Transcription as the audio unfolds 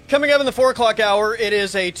Coming up in the 4 o'clock hour, it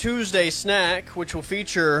is a Tuesday snack, which will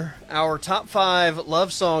feature our top 5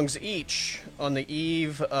 love songs each on the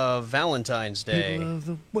eve of Valentine's Day. People of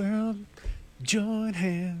the world, join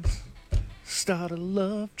hands, start a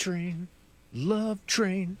love train, love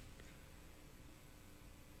train.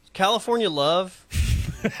 California Love,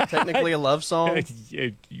 technically a love song.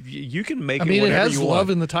 You can make I it mean, it whatever has you love want.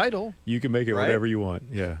 in the title. You can make it Right? whatever you want,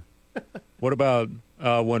 yeah. What about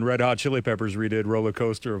when Red Hot Chili Peppers redid Roller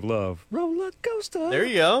Coaster of Love? Roller Coaster There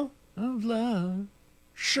you go. of Love.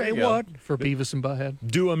 Say you go. what? For Beavis and Butt-Head.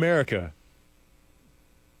 Do America.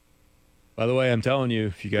 By the way, I'm telling you,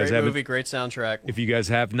 if you guys Great haven't, movie, great soundtrack. if you guys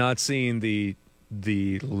have not seen the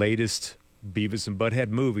latest Beavis and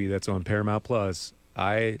Butt-Head movie that's on Paramount Plus,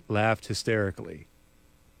 I laughed hysterically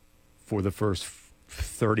for the first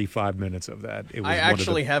 35 minutes of that. It was I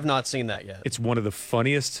actually have not seen that yet. It's one of the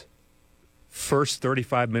funniest first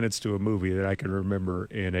 35 minutes to a movie that I can remember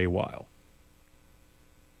in a while.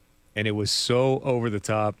 And it was so over the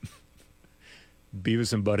top,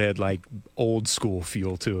 Beavis and Butt-Head, like old school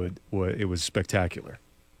feel to it. It was spectacular.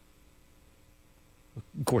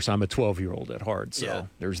 Of course, I'm a 12-year-old at heart, so Yeah.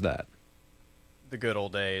 there's that. The good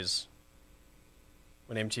old days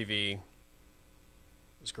when MTV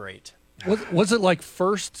was great. Was it like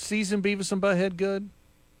first season Beavis and Butt-Head good?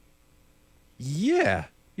 Yeah.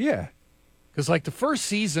 Because like the first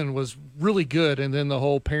season was really good, and then the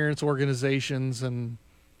whole parents organizations and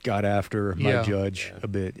Got after my Yeah. judge a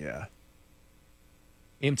bit, yeah.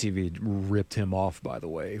 MTV ripped him off, by the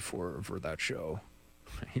way, for that show.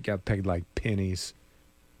 He got paid like pennies.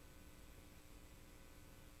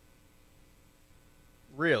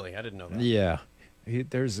 Really? I didn't know that. Yeah.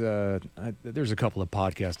 There's a couple of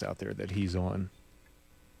podcasts out there that he's on.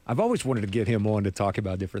 I've always wanted to get him on to talk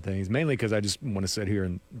about different things, mainly because I just want to sit here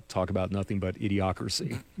and talk about nothing but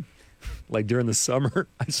idiocracy. Like during the summer,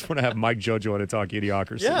 I just want to have Mike Judge on to talk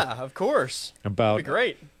idiocracy. Yeah, of course. About That'd be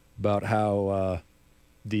great. about how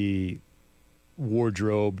the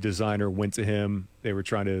wardrobe designer went to him. They were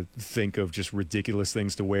trying to think of just ridiculous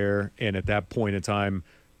things to wear, and at that point in time,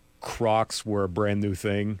 Crocs were a brand new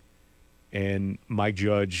thing, and Mike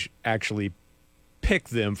Judge actually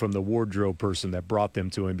picked them from the wardrobe person that brought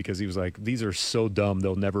them to him because he was like, these are so dumb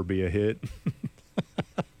they'll never be a hit.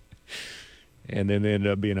 And then they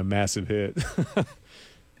ended up being a massive hit.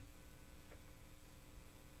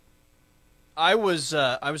 I was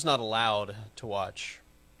not allowed to watch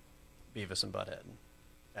Beavis and Butt-Head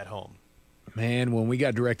at home. Man, when we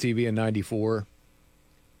got DirecTV in 94,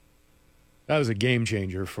 that was a game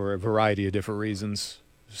changer for a variety of different reasons,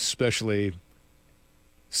 especially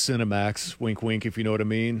Cinemax, wink, wink, if you know what I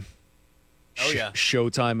mean. Oh, yeah.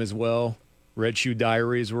 Showtime as well. Red Shoe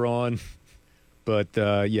Diaries were on. But,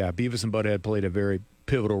 yeah, Beavis and Butt-Head played a very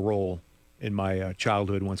pivotal role in my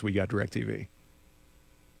childhood once we got DirecTV.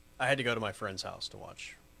 I had to go to my friend's house to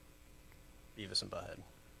watch Beavis and Butt-Head.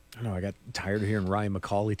 I know, I got tired of hearing Ryan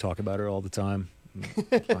McCauley talk about it all the time.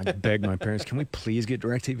 I begged my parents, can we please get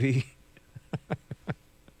DirecTV?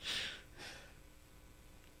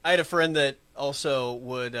 I had a friend that also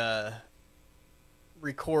would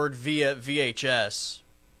record via VHS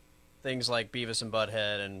things like Beavis and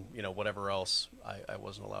Butt-Head and, whatever else I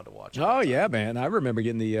wasn't allowed to watch. at Oh, the yeah, time. man. I remember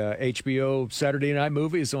getting the HBO Saturday Night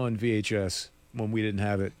Movies on VHS when we didn't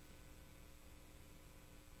have it.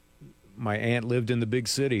 My aunt lived in the big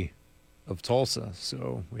city of Tulsa,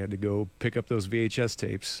 so we had to go pick up those VHS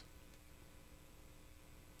tapes.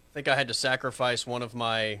 I think I had to sacrifice one of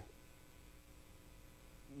my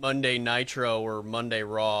Monday Nitro or Monday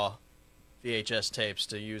Raw VHS tapes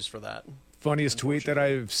to use for that. Funniest tweet that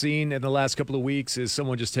I've seen in the last couple of weeks is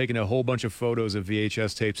someone just taking a whole bunch of photos of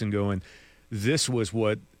VHS tapes and going, this was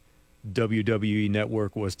what WWE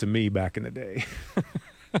Network was to me back in the day.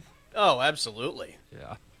 Oh, absolutely.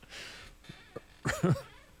 Yeah.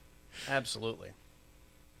 Absolutely.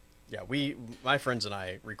 Yeah, my friends and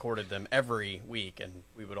I recorded them every week, and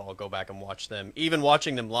we would all go back and watch them. Even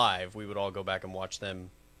watching them live, we would all go back and watch them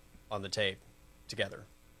on the tape together.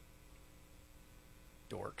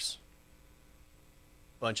 Dorks.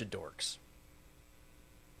 Bunch of dorks.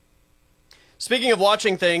 Speaking of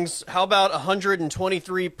watching things, how about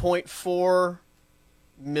 123.4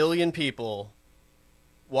 million people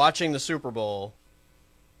watching the Super Bowl,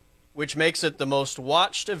 which makes it the most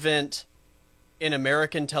watched event in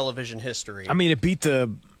American television history. I mean, it beat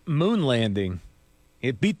the moon landing.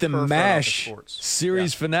 It beat the Per Front MASH Office Sports.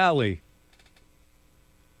 series finale.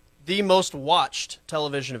 The most watched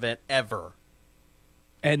television event ever.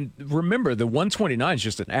 And remember, the 129 is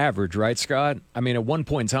just an average, right, Scott? I mean, at one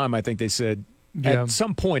point in time, I think they said Yeah. at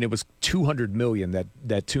some point it was 200 million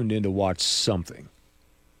that tuned in to watch something.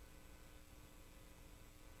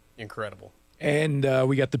 incredible. And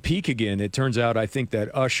we got the peak again. It turns out I think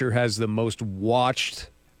that Usher has the most watched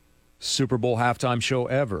Super Bowl halftime show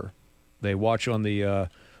ever. They watch on the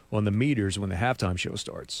meters when the halftime show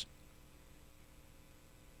starts.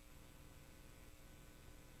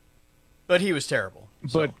 But he was terrible.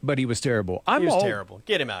 But he was terrible. He was terrible.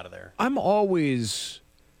 Get him out of there. I'm always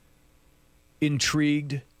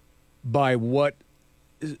intrigued by what.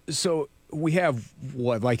 So we have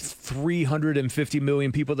what, like 350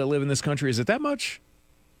 million people that live in this country. Is it that much?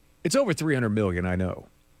 It's over 300 million. I know.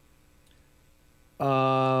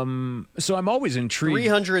 So I'm always intrigued.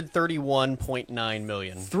 331.9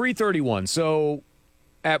 million. 331. So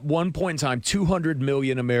at one point in time, 200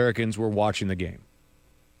 million Americans were watching the game.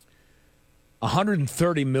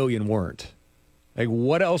 130 million weren't. Like,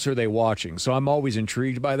 what else are they watching? So I'm always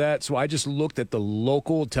intrigued by that. So I just looked at the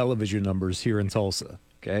local television numbers here in Tulsa,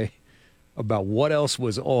 okay, about what else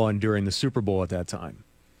was on during the Super Bowl at that time.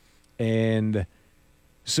 And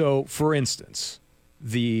so, for instance,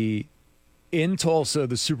 in Tulsa,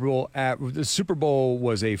 the Super Bowl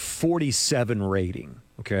was a 47 rating,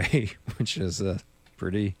 okay, which is a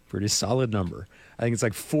pretty solid number. I think it's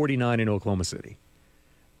like 49 in Oklahoma City.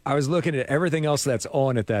 I was looking at everything else that's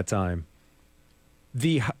on at that time.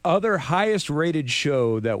 The other highest rated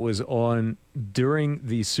show that was on during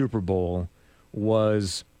the Super Bowl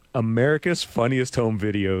was America's Funniest Home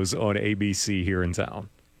Videos on ABC here in town.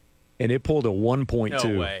 And it pulled a 1.2.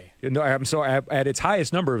 No way. No, I'm sorry. At its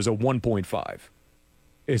highest number, it was a 1.5.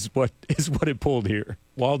 Is what it pulled here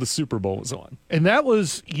while the Super Bowl was on. And that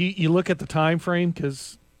was, you look at the time frame,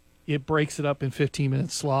 because it breaks it up in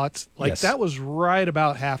 15-minute slots. Like, Yes. that was right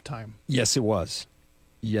about halftime. Yes, it was.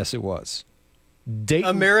 Yes, it was.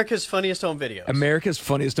 America's Funniest Home Videos. America's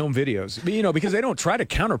Funniest Home Videos. You know, because they don't try to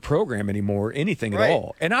counter program anymore, anything Right. at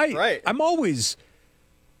all. And I'm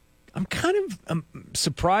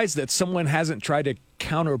surprised that someone hasn't tried to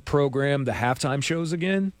counter program the halftime shows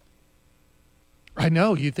again. I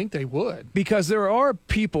know. You'd think they would. Because there are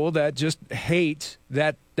people that just hate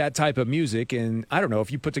that type of music. And I don't know,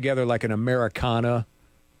 if you put together like an Americana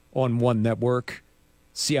on one network,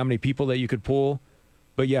 see how many people that you could pull.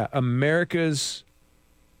 But yeah, America's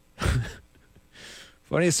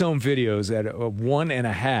Funniest Home Videos at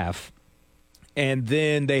 1.5. And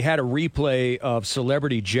then they had a replay of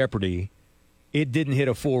Celebrity Jeopardy. It didn't hit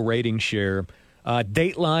a full rating share.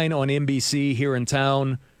 Dateline on NBC here in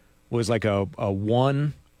town was like a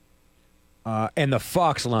 1. And the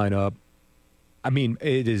Fox lineup, I mean,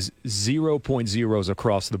 it is 0.0s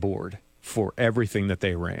across the board for everything that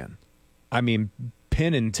they ran. I mean,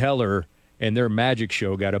 Penn and Teller and their magic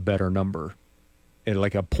show got a better number at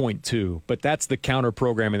like a 0.2. But that's the counter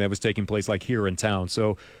programming that was taking place like here in town.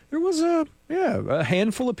 So there was a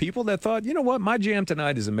handful of people that thought, you know what, my jam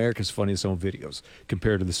tonight is America's Funniest Home Videos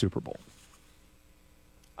compared to the Super Bowl.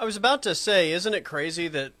 I was about to say, isn't it crazy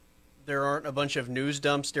that there aren't a bunch of news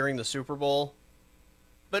dumps during the Super Bowl?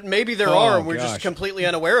 But maybe there are, and we're just completely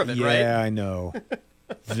unaware of it, right? Yeah, I know.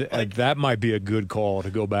 That might be a good call to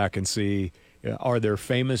go back and see, are there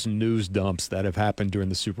famous news dumps that have happened during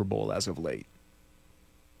the Super Bowl as of late?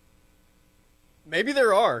 Maybe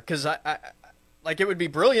there are, because I like, it would be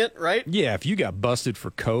brilliant, right? Yeah, if you got busted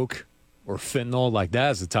for coke or fentanyl, like,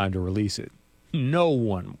 that's the time to release it. No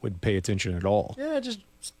one would pay attention at all. Yeah, just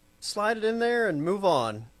slide it in there and move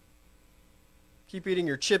on. Keep eating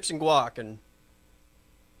your chips and guac and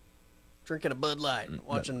drinking a Bud Light and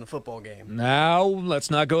watching the football game. Now,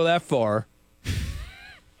 let's not go that far.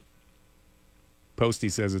 Posty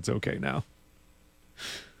says it's okay now.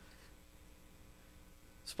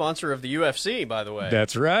 Sponsor of the UFC, by the way.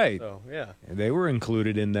 That's right. So, yeah. They were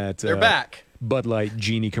included in that They're back. Bud Light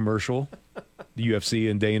Genie commercial. The UFC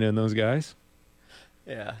and Dana and those guys.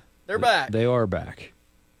 Yeah. They're back. They are back.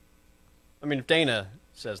 I mean, if Dana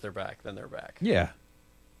says they're back, then they're back. Yeah.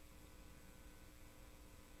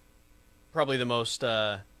 Probably the most...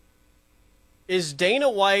 is Dana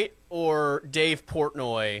White or Dave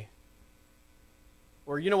Portnoy...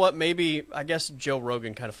 Or, you know what, maybe... I guess Joe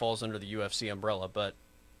Rogan kind of falls under the UFC umbrella, but...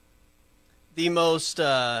 The most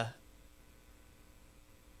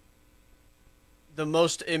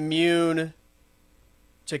immune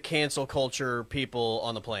to cancel culture people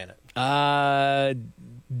on the planet.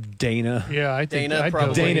 Dana. Yeah, I think Dana I'd go probably.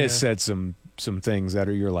 with Dana said some things that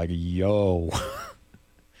you're like, yo.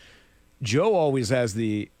 Joe always has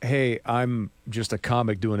the, hey, I'm just a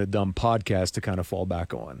comic doing a dumb podcast to kind of fall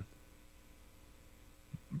back on.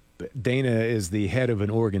 But Dana is the head of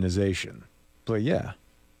an organization. But yeah.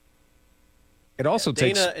 It also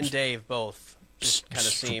takes... Dana and Dave both just kind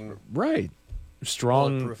of seem... Right.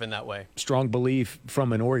 strong bulletproof in that way. Strong belief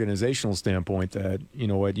from an organizational standpoint that, you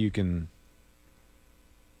know what, you can.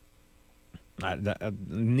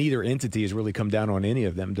 Neither entity has really come down on any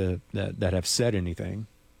of them that have said anything.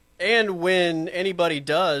 And when anybody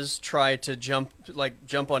does try to jump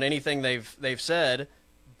on anything they've said,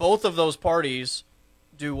 both of those parties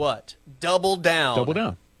do what? Double down. Double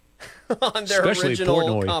down. On their Especially original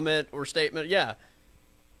Portnoy. comment or statement. Yeah.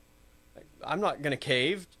 I'm not going to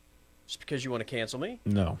cave just because you want to cancel me.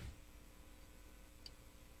 No.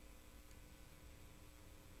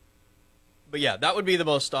 But yeah, that would be the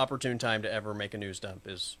most opportune time to ever make a news dump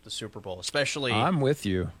is the Super Bowl, especially I'm with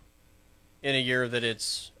you. in a year that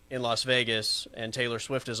it's in Las Vegas and Taylor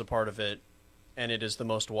Swift is a part of it, and it is the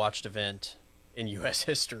most watched event in U.S.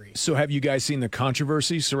 history. So have you guys seen the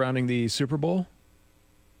controversy surrounding the Super Bowl?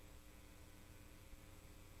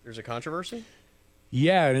 There's a controversy?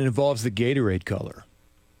 Yeah, and it involves the Gatorade color.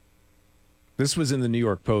 This was in the New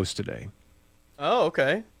York Post today. Oh,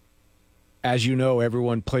 okay. As you know,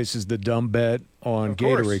 everyone places the dumb bet on Of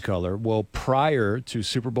course. Gatorade color. Well, prior to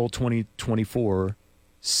Super Bowl 2024,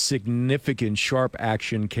 significant sharp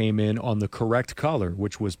action came in on the correct color,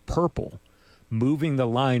 which was purple, moving the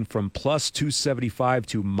line from plus 275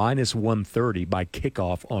 to minus 130 by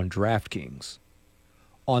kickoff on DraftKings.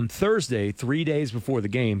 On Thursday, 3 days before the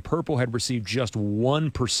game, purple had received just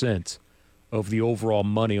 1% of the overall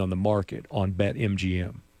money on the market on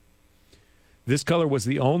BetMGM. This color was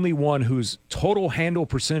the only one whose total handle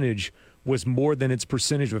percentage was more than its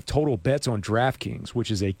percentage of total bets on DraftKings,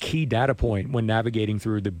 which is a key data point when navigating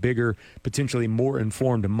through the bigger, potentially more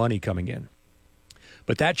informed money coming in.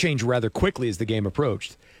 But that changed rather quickly as the game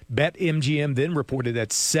approached. BetMGM then reported that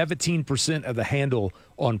 17% of the handle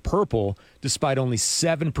on purple, despite only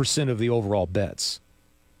 7% of the overall bets.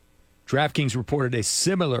 DraftKings reported a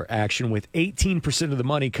similar action with 18% of the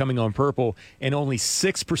money coming on purple and only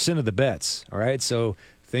 6% of the bets. All right, so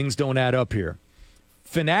things don't add up here.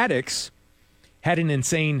 Fanatics had an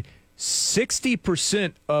insane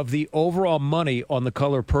 60% of the overall money on the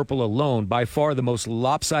color purple alone, by far the most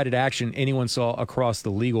lopsided action anyone saw across the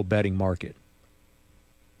legal betting market.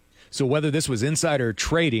 So whether this was insider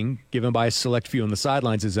trading given by a select few on the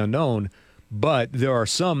sidelines is unknown, but there are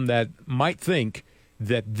some that might think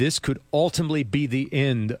that this could ultimately be the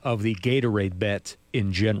end of the Gatorade bet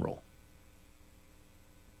in general.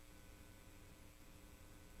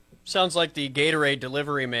 Sounds like the Gatorade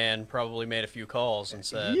delivery man probably made a few calls and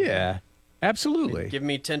said, Yeah, absolutely. give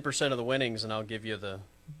me 10% of the winnings and I'll give you the...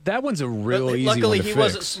 That one's a real But easy luckily, one to he fix.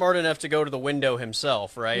 wasn't smart enough to go to the window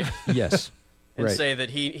himself, right? Yes. And Right. say that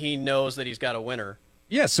he knows that he's got a winner.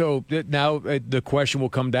 Yeah, so now the question will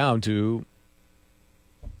come down to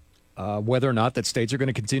whether or not that states are going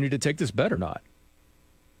to continue to take this bet or not.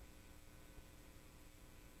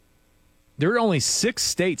 There are only 6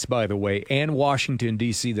 states, by the way, and Washington,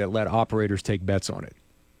 D.C., that let operators take bets on it.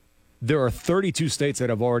 There are 32 states that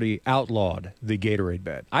have already outlawed the Gatorade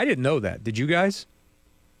bet. I didn't know that. Did you guys?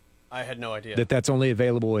 I had no idea. That's only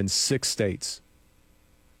available in 6 states.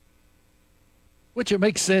 Which it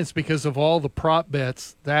makes sense because of all the prop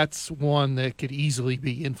bets. That's one that could easily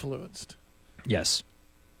be influenced. Yes.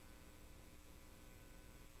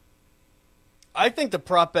 I think the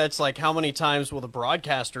prop bets, like how many times will the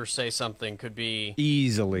broadcaster say something, could be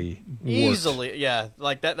Easily. worked. yeah.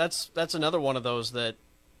 Like that's another one of those that,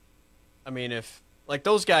 I mean, if like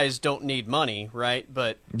those guys don't need money, right?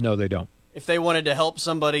 But No, they don't. if they wanted to help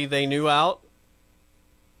somebody they knew out,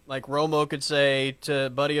 like Romo could say to a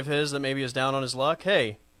buddy of his that maybe is down on his luck,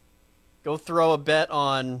 hey, go throw a bet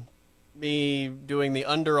on me doing the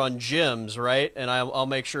under on gyms, right? And I'll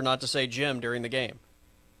make sure not to say gym during the game.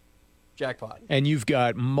 Jackpot. And you've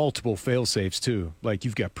got multiple fail-safes, too. Like,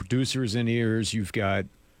 you've got producers in ears. You've got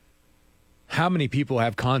how many people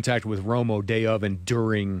have contact with Romo day of and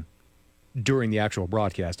during the actual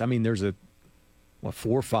broadcast? I mean, there's 4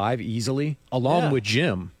 or 5 easily, along with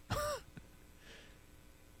Jim.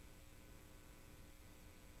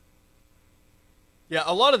 Yeah,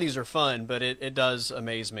 a lot of these are fun, but it does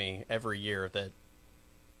amaze me every year that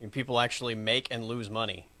people actually make and lose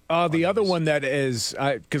money. The other one that is,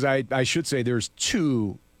 because I should say there's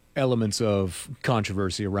 2 elements of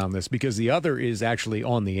controversy around this, because the other is actually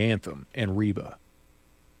on the anthem and Reba.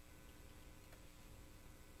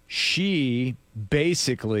 She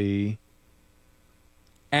basically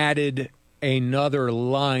added another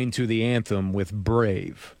line to the anthem with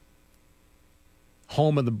Brave.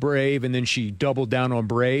 Home of the Brave, and then she doubled down on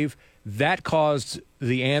Brave. That caused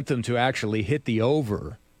the anthem to actually hit the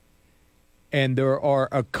over. And there are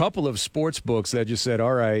a couple of sports books that just said,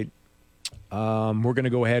 all right, we're going to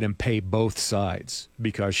go ahead and pay both sides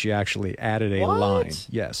because she actually added a What? line.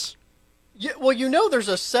 Yes. Yeah, well, there's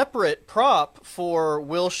a separate prop for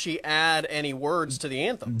will she add any words to the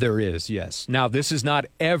anthem? There is, yes. Now, this is not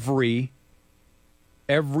every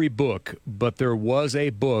book, but there was a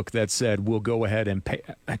book that said we'll go ahead and pay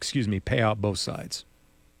out both sides.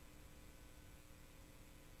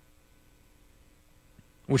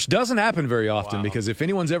 Which doesn't happen very often Wow. because if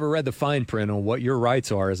anyone's ever read the fine print on what your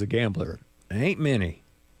rights are as a gambler, ain't many.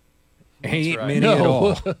 Ain't right. many No. at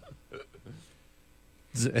all.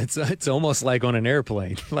 It's almost like on an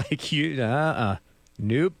airplane. Like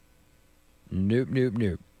nope.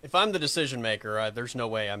 If I'm the decision maker, there's no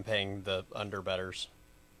way I'm paying the underbetters.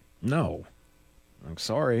 No. I'm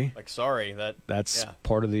sorry. Like, sorry, That's yeah.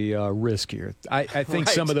 part of the risk here. I think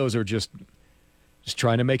Right. some of those are just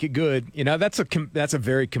trying to make it good. You know, that's a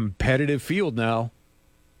very competitive field now,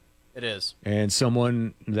 It is. and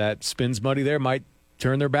someone that spends money there might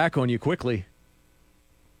turn their back on you quickly.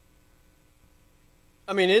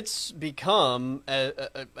 I mean, it's become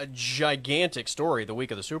a gigantic story the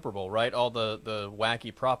week of the Super Bowl, right? All the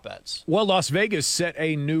wacky prop bets. Well, Las Vegas set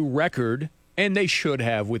a new record, and they should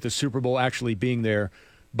have with the Super Bowl actually being there.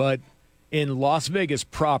 But in Las Vegas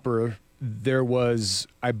proper, there was,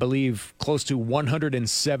 I believe, close to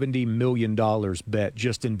 $170 million bet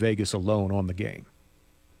just in Vegas alone on the game.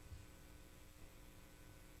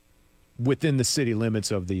 Within the city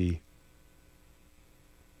limits of the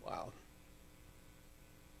Wow.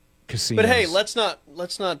 casinos. But hey, let's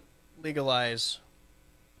not legalize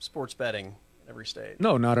sports betting in every state.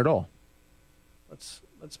 No, not at all. Let's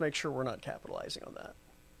make sure we're not capitalizing on that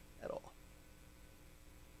at all.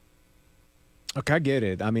 Look, I get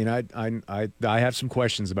it. I mean, I have some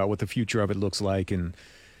questions about what the future of it looks like and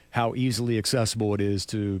how easily accessible it is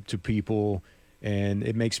to people, and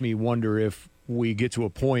it makes me wonder if we get to a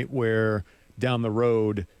point where down the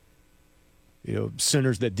road, you know,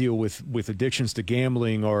 centers that deal with addictions to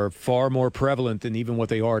gambling are far more prevalent than even what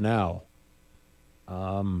they are now.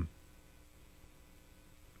 Man,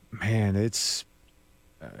 it's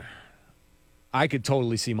I could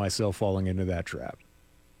totally see myself falling into that trap.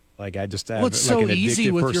 Like, I just have Well, it's like so an easy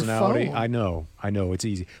addictive with your personality. phone. I know it's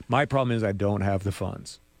easy. My problem is I don't have the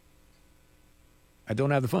funds. I'm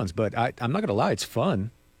not going to lie, it's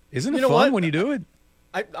fun. Isn't it You know fun what? when you do it?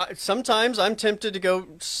 I sometimes I'm tempted to go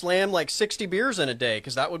slam like 60 beers in a day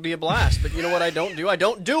because that would be a blast. But you know what I don't do? I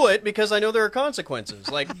don't do it because I know there are consequences.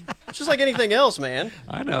 Like, it's just like anything else, man.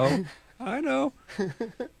 I know. I know.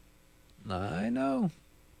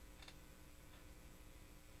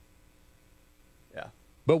 Yeah.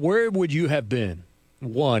 But where would you have been,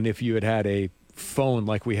 one, if you had had a phone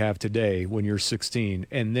like we have today when you're 16,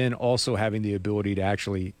 and then also having the ability to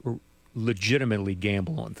actually legitimately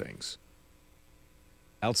gamble on things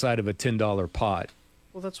outside of a $10 pot?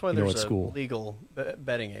 Well, that's why You know, there's at a school. legal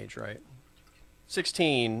betting age, right?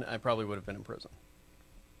 16, I probably would have been in prison.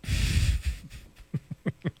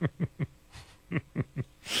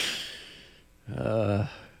 I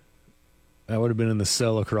would have been in the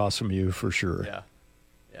cell across from you for sure. Yeah.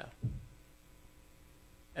 Yeah.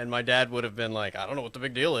 And my dad would have been like, I don't know what the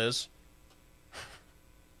big deal is.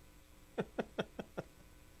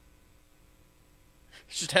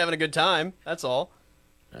 He's just having a good time. That's all.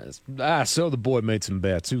 So the boy made some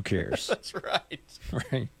bets. Who cares? That's right.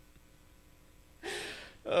 Right?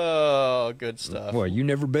 Oh, good stuff. Boy, you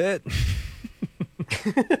never bet?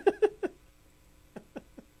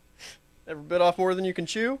 Ever bit off more than you can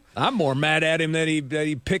chew? I'm more mad at him that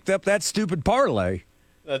he picked up that stupid parlay.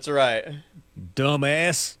 That's right.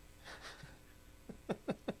 Dumbass.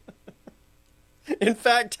 In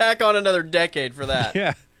fact, tack on another decade for that.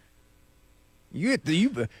 Yeah. You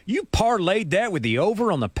parlayed that with the over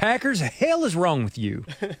on the Packers? The hell is wrong with you?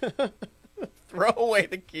 Throw away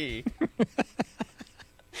the key.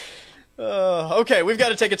 Okay, we've got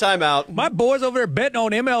to take a timeout. My boy's over there betting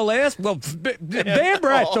on MLS? Well, damn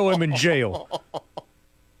right throw him in jail.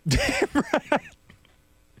 Damn right.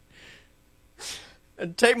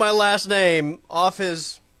 And take my last name off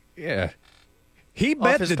his... Yeah. He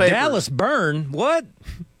bet his the papers. Dallas Burn. What?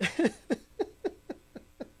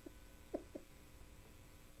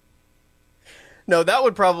 No, that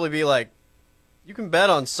would probably be like, you can bet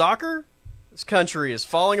on soccer? This country is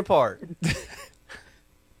falling apart.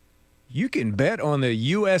 You can bet on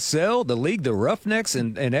the USL, the league the Roughnecks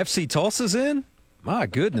and FC Tulsa's in? My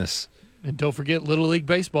goodness. And don't forget Little League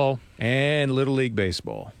Baseball. And Little League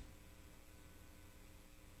Baseball.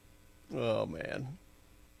 Oh, man.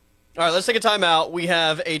 All right, let's take a timeout. We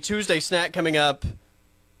have a Tuesday snack coming up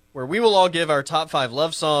where we will all give our top 5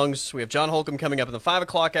 love songs. We have John Holcomb coming up in the 5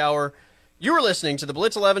 o'clock hour. You are listening to the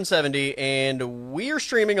Blitz 1170, and we are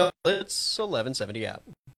streaming on Blitz 1170 app.